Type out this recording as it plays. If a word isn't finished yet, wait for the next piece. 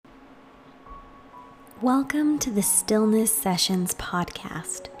Welcome to the Stillness Sessions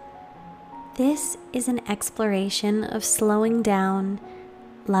podcast. This is an exploration of slowing down,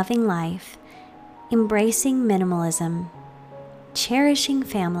 loving life, embracing minimalism, cherishing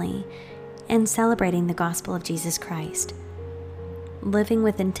family, and celebrating the gospel of Jesus Christ. Living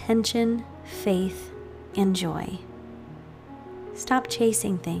with intention, faith, and joy. Stop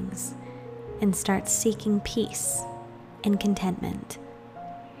chasing things and start seeking peace and contentment.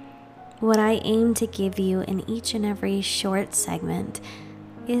 What I aim to give you in each and every short segment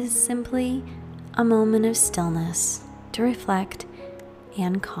is simply a moment of stillness to reflect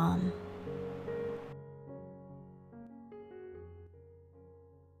and calm.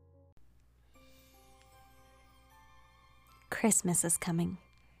 Christmas is coming.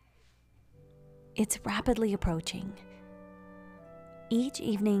 It's rapidly approaching. Each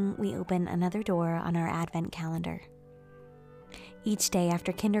evening, we open another door on our Advent calendar. Each day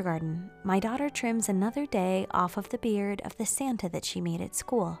after kindergarten, my daughter trims another day off of the beard of the Santa that she made at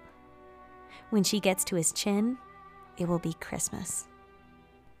school. When she gets to his chin, it will be Christmas.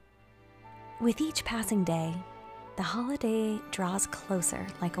 With each passing day, the holiday draws closer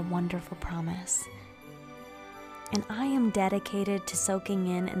like a wonderful promise. And I am dedicated to soaking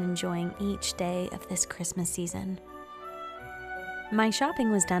in and enjoying each day of this Christmas season. My shopping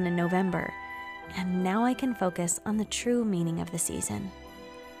was done in November, and now I can focus on the true meaning of the season.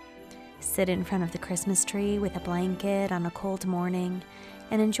 Sit in front of the Christmas tree with a blanket on a cold morning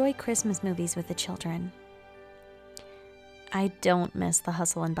and enjoy Christmas movies with the children. I don't miss the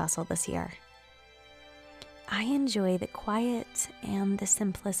hustle and bustle this year. I enjoy the quiet and the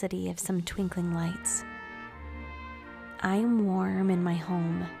simplicity of some twinkling lights. I am warm in my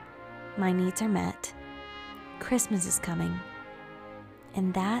home. My needs are met. Christmas is coming.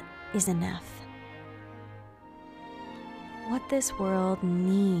 And that is enough. What this world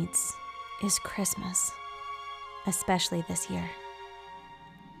needs is Christmas, especially this year.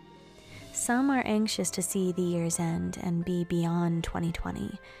 Some are anxious to see the year's end and be beyond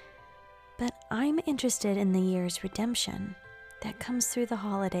 2020, but I'm interested in the year's redemption that comes through the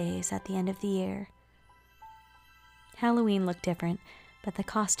holidays at the end of the year. Halloween looked different, but the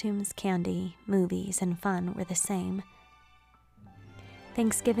costumes, candy, movies, and fun were the same.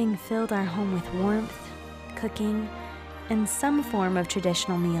 Thanksgiving filled our home with warmth, cooking, and some form of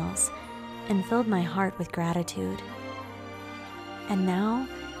traditional meals, and filled my heart with gratitude. And now,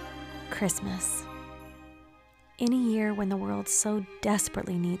 Christmas. In a year when the world so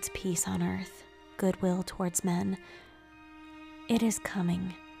desperately needs peace on earth, goodwill towards men, it is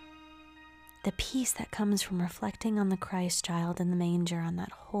coming. The peace that comes from reflecting on the Christ child in the manger on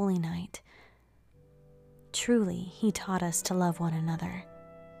that holy night. Truly, he taught us to love one another.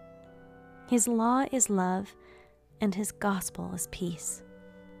 His law is love, and his gospel is peace.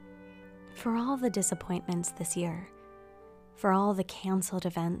 For all the disappointments this year, for all the canceled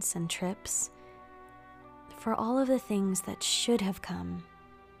events and trips, for all of the things that should have come,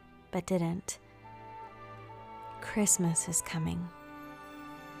 but didn't, Christmas is coming.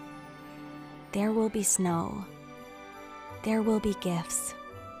 There will be snow, there will be gifts,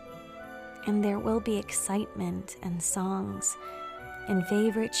 and there will be excitement and songs and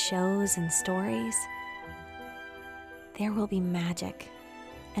favorite shows and stories. There will be magic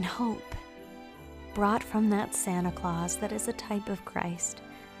and hope brought from that Santa Claus that is a type of Christ.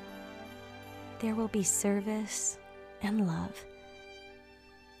 There will be service and love.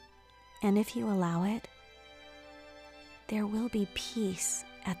 And if you allow it, there will be peace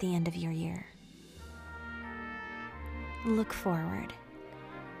at the end of your year. Look forward.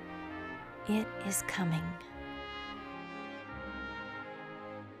 It is coming.